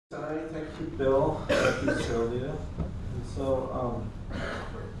Sonny. Thank you, Bill. Thank you, Sylvia. And so,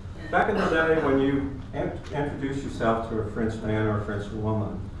 back in the day when you introduced yourself to a French man or a French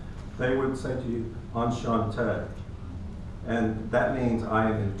woman, they would say to you, enchanté. And that means I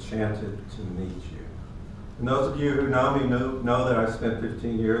am enchanted to meet you. And those of you who know me know that I spent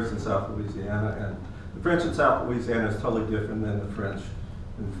 15 years in South Louisiana, and the French in South Louisiana is totally different than the French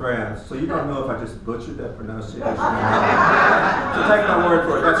in France. So you don't know if I just butchered that pronunciation. So take my word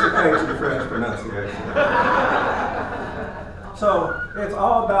for it. That's the Cajun French pronunciation. So it's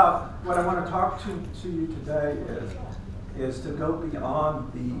all about what I want to talk to you today is to go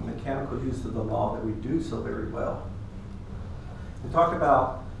beyond the mechanical use of the law that we do so very well. We talk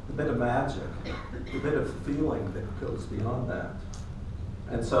about the bit of magic, the bit of feeling that goes beyond that.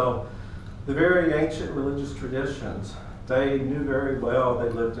 And so the very ancient religious traditions, they knew very well they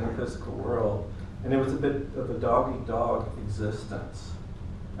lived in a physical world, and it was a bit of a dog-eat-dog existence.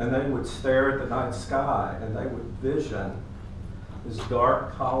 And they would stare at the night sky, and they would vision this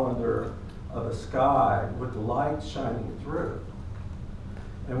dark colander of a sky with the light shining through.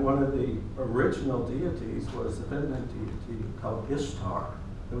 And one of the original deities was a feminine deity called Ishtar.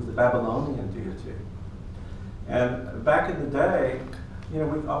 It was the Babylonian deity. And back in the day, you know,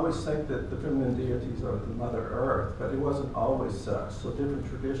 we always think that the feminine deities are the Mother Earth, but it wasn't always such. So different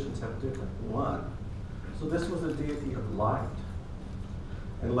traditions have different one. So this was a deity of light.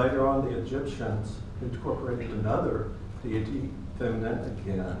 And later on, the Egyptians incorporated another deity, feminine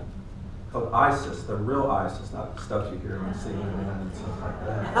again, called Isis, the real Isis, not the stuff you hear on CNN and stuff like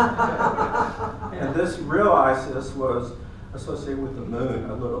that. And this real Isis was associated with the moon,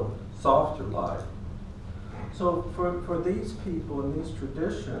 a little softer light. So for these people in these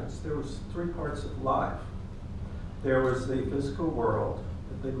traditions, there was three parts of life. There was the physical world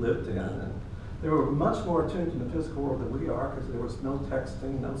that they lived in, and they were much more attuned to the physical world than we are because there was no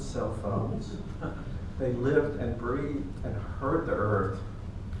texting, no cell phones. They lived and breathed and heard the earth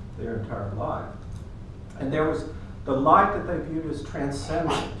their entire life. And there was the light that they viewed as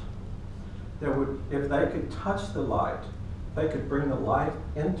transcendent. There would, if they could touch the light, they could bring the light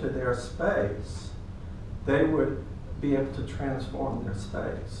into their space, they would be able to transform their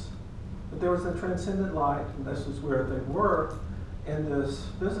space. But there was a transcendent light, and this is where they were in this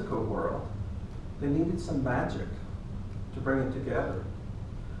physical world. They needed some magic to bring it together.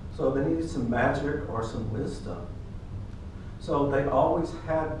 So they needed some magic or some wisdom. So they always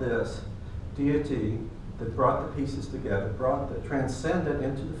had this deity that brought the pieces together, brought the transcendent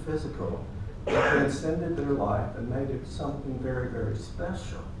into the physical, that transcended their life and made it something very, very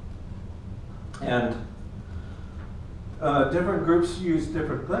special. And different groups use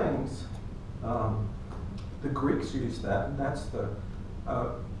different things. The Greeks used that, and that's the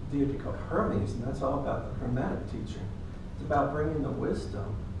deity called Hermes, and that's all about the Hermetic teaching. It's about bringing the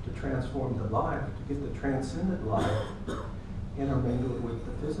wisdom to transform the life, to get the transcendent life intermingled with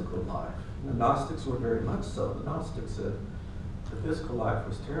the physical life. And the Gnostics were very much so. The Gnostics said the physical life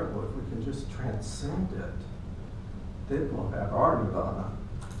was terrible. If we can just transcend it, then we'll have our nirvana.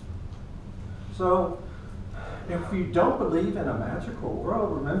 So, if you don't believe in a magical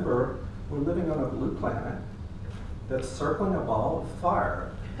world, remember, we're living on a blue planet that's circling a ball of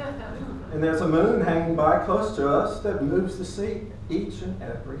fire. And there's a moon hanging by close to us that moves the sea each and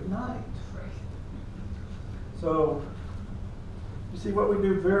every night. So, you see what we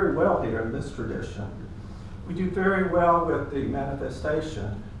do very well here in this tradition. We do very well with the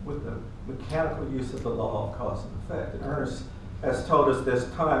manifestation, with the mechanical use of the law of cause and effect. And Ernest has told us this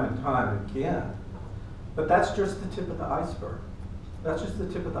time and time again. But that's just the tip of the iceberg. That's just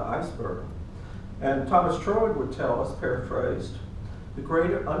the tip of the iceberg. And Thomas Troyd would tell us, paraphrased, the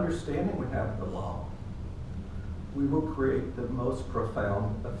greater understanding we have of the law, we will create the most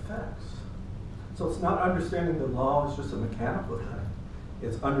profound effects. So it's not understanding the law as just a mechanical thing.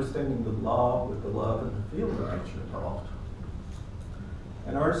 It's understanding the law with the love and the feeling that you're involved.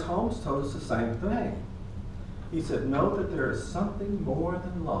 And Ernest Holmes told us the same thing. He said, know that there is something more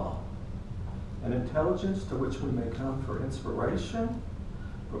than law, an intelligence to which we may come for inspiration,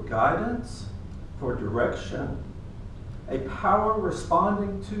 for guidance, for direction, a power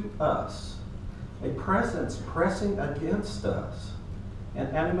responding to us, a presence pressing against us, an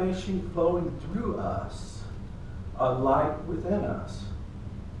animation flowing through us, a light within us.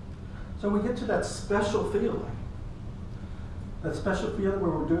 So we get to that special feeling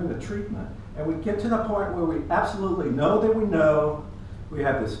where we're doing the treatment, and we get to the point where we absolutely know that we know, we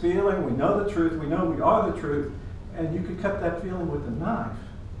have this feeling, we know the truth, we know we are the truth, and you could cut that feeling with a knife.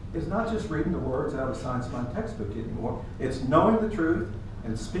 It's not just reading the words out of a science mind textbook anymore. It's knowing the truth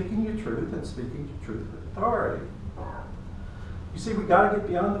and speaking your truth and speaking your truth with authority. You see, we got to get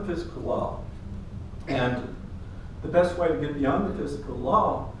beyond the physical law. And the best way to get beyond the physical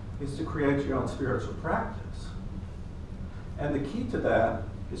law is to create your own spiritual practice. And the key to that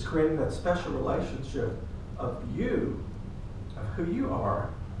is creating that special relationship of you, of who you are,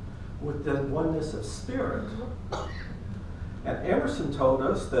 with the oneness of spirit. And Emerson told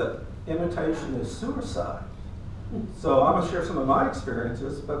us that imitation is suicide. So I'm going to share some of my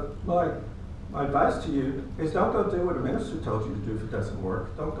experiences, but my advice to you is don't go do what a minister told you to do if it doesn't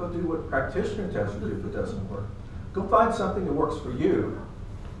work. Don't go do what a practitioner tells you to do if it doesn't work. Go find something that works for you.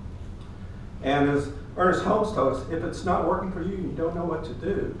 And as Ernest Holmes told us, if it's not working for you, you don't know what to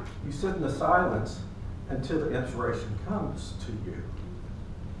do. You sit in the silence until the inspiration comes to you.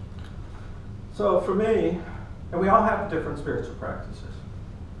 So for me, and we all have different spiritual practices.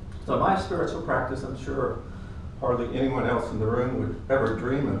 So my spiritual practice, I'm sure hardly anyone else in the room would ever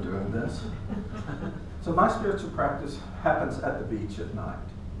dream of doing this. So my spiritual practice happens at the beach at night.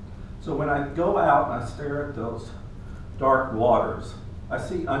 So when I go out and I stare at those dark waters, I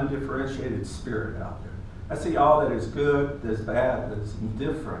see undifferentiated spirit out there. I see all that is good, that is bad, that is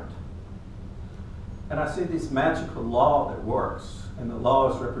indifferent. And I see this magical law that works, and the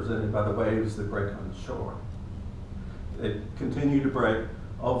law is represented by the waves that break on the shore. They continue to break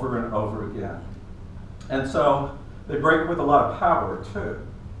over and over again. And so they break with a lot of power too.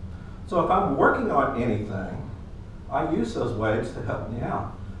 So if I'm working on anything, I use those waves to help me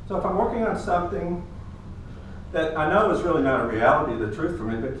out. So if I'm working on something that I know is really not a reality, the truth for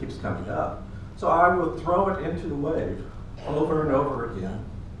me, but it keeps coming up, so I will throw it into the wave over and over again.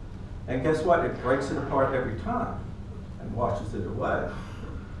 And guess what? It breaks it apart every time and washes it away.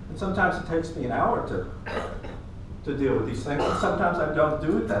 And sometimes it takes me an hour to deal with these things. And sometimes I don't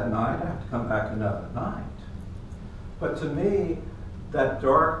do it that night. I have to come back another night. But to me, that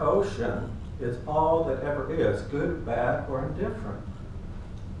dark ocean is all that ever is, good, bad, or indifferent.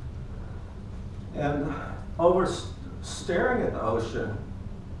 And over staring at the ocean,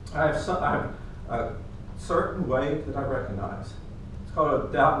 I have a certain wave that I recognize. It's called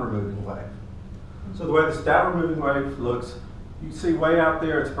a doubt-removing wave. So the way this doubt-removing wave looks, you see way out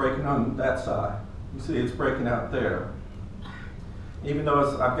there, it's breaking on that side. You see it's breaking out there. Even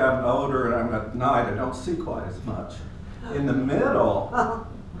though I've gotten older and I'm at night, I don't see quite as much. In the middle,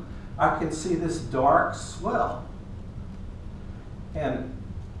 I can see this dark swell. And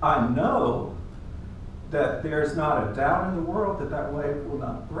I know that there's not a doubt in the world that that wave will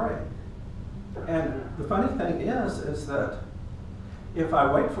not break. And the funny thing is that if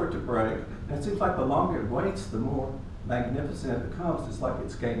I wait for it to break, and it seems like the longer it waits, the more magnificent it becomes. It's like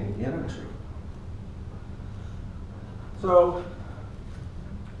it's gaining energy. So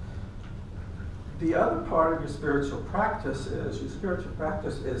the other part of your spiritual practice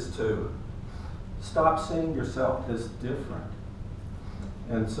is to stop seeing yourself as different.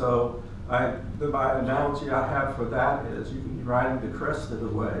 And so my analogy I have for that is you can be riding the crest of the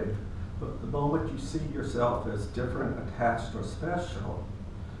wave, but the moment you see yourself as different, attached, or special,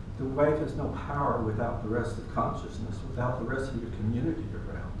 the wave has no power without the rest of consciousness, without the rest of your community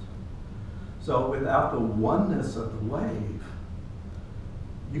around. So without the oneness of the wave,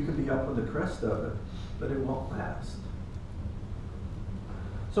 you can be up on the crest of it, but it won't last.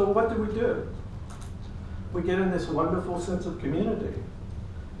 So what do? We get in this wonderful sense of community,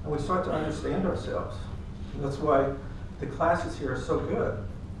 and we start to understand ourselves. And that's why the classes here are so good.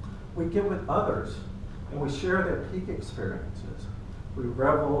 We get with others, and we share their peak experiences. We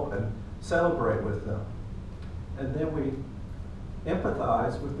revel and celebrate with them. And then we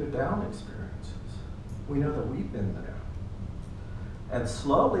empathize with their down experiences. We know that we've been there. And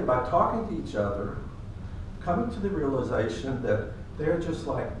slowly, by talking to each other, coming to the realization that they're just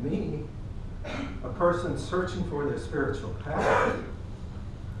like me, a person searching for their spiritual path,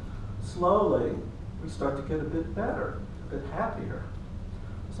 slowly we start to get a bit better, a bit happier.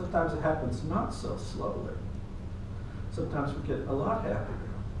 Sometimes it happens not so slowly. Sometimes we get a lot happier.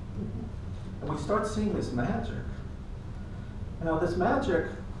 And we start seeing this magic. Now this magic,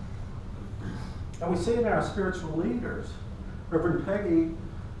 and we see it in our spiritual leaders. Reverend Peggy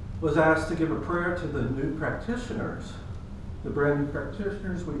was asked to give a prayer to the new practitioners. The brand new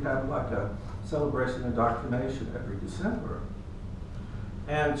practitioners, we have like a celebration and indoctrination every December.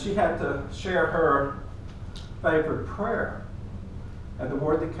 And she had to share her favorite prayer. And the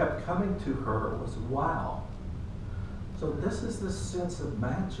word that kept coming to her was wow. So this is this sense of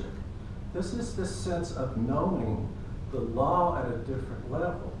magic. This is this sense of knowing the law at a different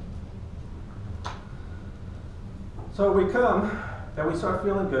level. So we come and we start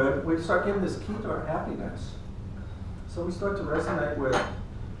feeling good. We start getting this key to our happiness. So we start to resonate with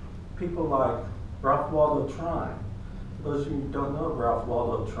people like Ralph Waldo Trine, For those of you who don't know Ralph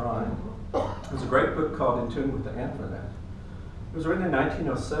Waldo Trine, there's a great book called In Tune with the Infinite. It was written in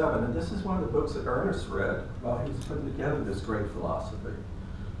 1907, and this is one of the books that Ernest read while he was putting together this great philosophy.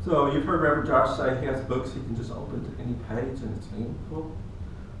 So you've heard Reverend Josh say he has books he can just open to any page and it's meaningful.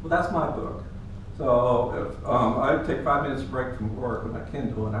 Well, that's my book. So if, I take 5 minutes break from work with my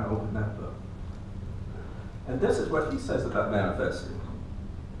Kindle and I open that book. And this is what he says about manifesting.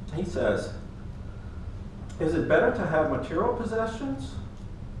 He says, is it better to have material possessions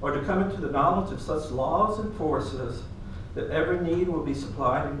or to come into the knowledge of such laws and forces that every need will be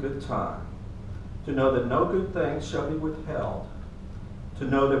supplied in good time, to know that no good thing shall be withheld, to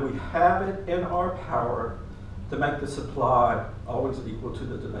know that we have it in our power to make the supply always equal to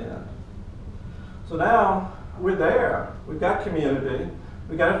the demand. So now we're there. We've got community.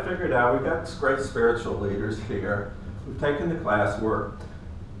 We've got it figured out. We've got great spiritual leaders here. We've taken the classwork,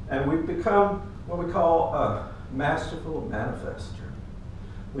 and we've become what we call a masterful manifester.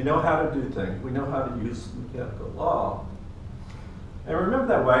 We know how to do things. We know how to use mechanical law. And remember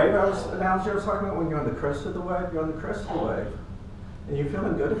that wave I was talking about when you're on the crest of the wave? You're on the crest of the wave, and you're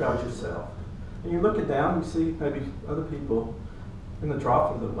feeling good about yourself. And you're looking down, you see maybe other people in the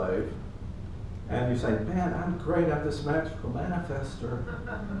trough of the wave, and you say, man, I'm great, I'm this magical manifester.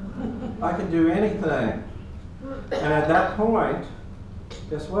 I can do anything. And at that point,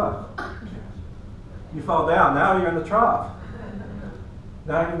 guess what? You fall down, now you're in the trough.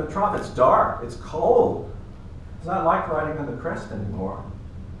 Now you're in the trough, it's dark, it's cold. It's not like riding on the crest anymore.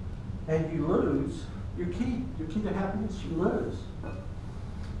 And you lose your key to happiness, you lose.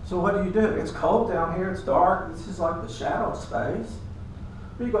 So what do? It's cold down here, it's dark, this is like the shadow space.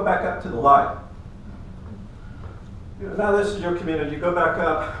 But you go back up to the light. Now this is your community, you go back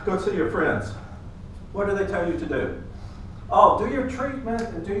up, go see your friends. What do they tell you to do? Oh, do your treatment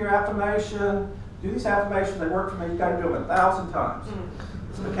and do your affirmation. Do these affirmations, they work for me, you gotta do them 1,000 times.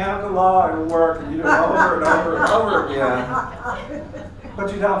 It's a mechanical law, it'll work, and you do it over and over and over again.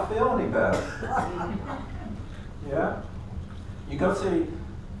 But you don't feel any better. Yeah? You go see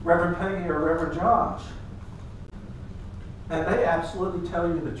Reverend Peggy or Reverend Josh, and they absolutely tell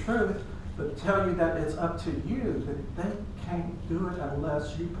you the truth, but tell you that it's up to you, that they can't do it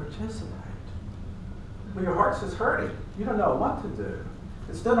unless you participate. But your heart's just hurting. You don't know what to do.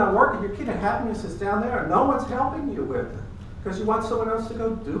 It's still not working. Your key to happiness is down there, and no one's helping you with it because you want someone else to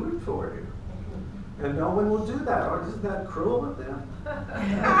go do it for you. And no one will do that. Or isn't that cruel of them?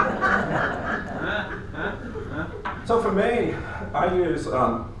 So for me, I use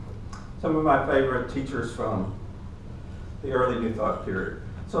some of my favorite teachers from the early New Thought period.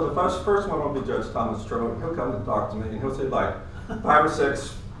 So the first one will be Judge Thomas Strode. He'll come and talk to me, and he'll say like 5 or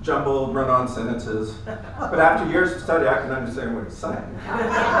 6 jumbled, run-on sentences. But after years of study, I can understand what he's saying.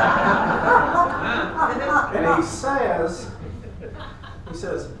 And he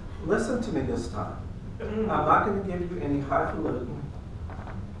says, listen to me this time. I'm not going to give you any highfalutin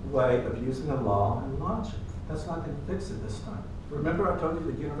way of using the law and logic. That's not going to fix it this time. Remember I told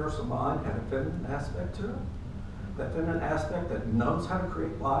you the universal mind had a feminine aspect to it? That feminine aspect that knows how to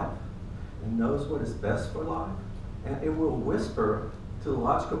create life and knows what is best for life. And it will whisper to the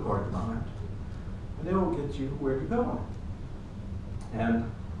logical part of the mind, and it will get you where you're going.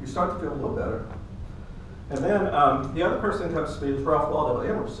 And you start to feel a little better. And then the other person that comes to me is Ralph Waldo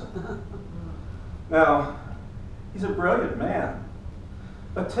Emerson. Now, he's a brilliant man,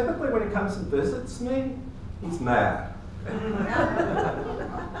 but typically when he comes and visits me, he's mad.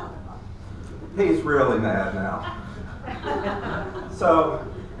 He's really mad now. So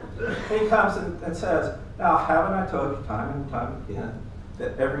he comes and says, now haven't I told you time and time again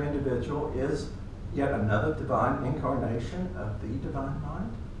that every individual is yet another divine incarnation of the divine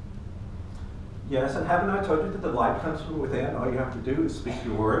mind? Yes, and haven't I told you that the light comes from within? All you have to do is speak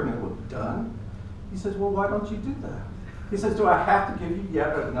your word and it will be done. He says, well, why don't you do that? He says, do I have to give you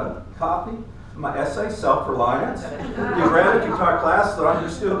yet another copy of my essay, Self-Reliance? You read it, you taught class, so you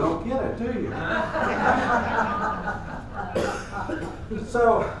still don't get it, do you?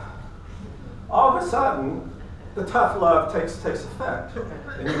 So, all of a sudden, the tough love takes effect.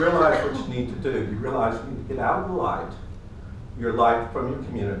 And you realize what you need to do. You realize you need to get out of the light, your light from your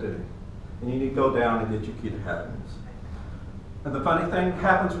community, and you need to go down and get your key to happiness. And the funny thing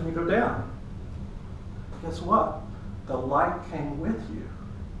happens when you go down. Guess what? The light came with you.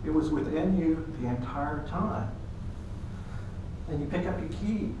 It was within you the entire time. And you pick up your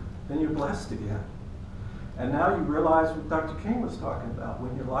key, then you're blessed again. And now you realize what Dr. King was talking about.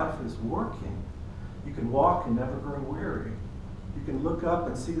 When your life is working, you can walk and never grow weary. You can look up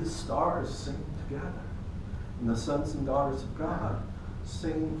and see the stars singing together, and the sons and daughters of God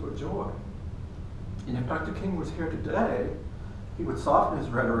singing for joy. And if Dr. King was here today, he would soften his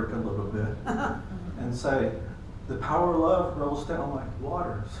rhetoric a little bit and say, the power of love rolls down like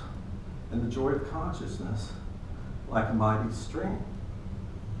waters, and the joy of consciousness like a mighty stream.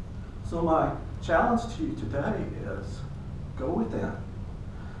 So my challenge to you today is, go within.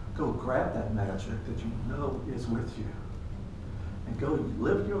 Go grab that magic that you know is with you. And go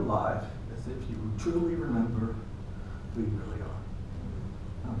live your life as if you truly remember who you really are.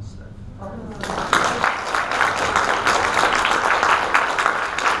 Namaste.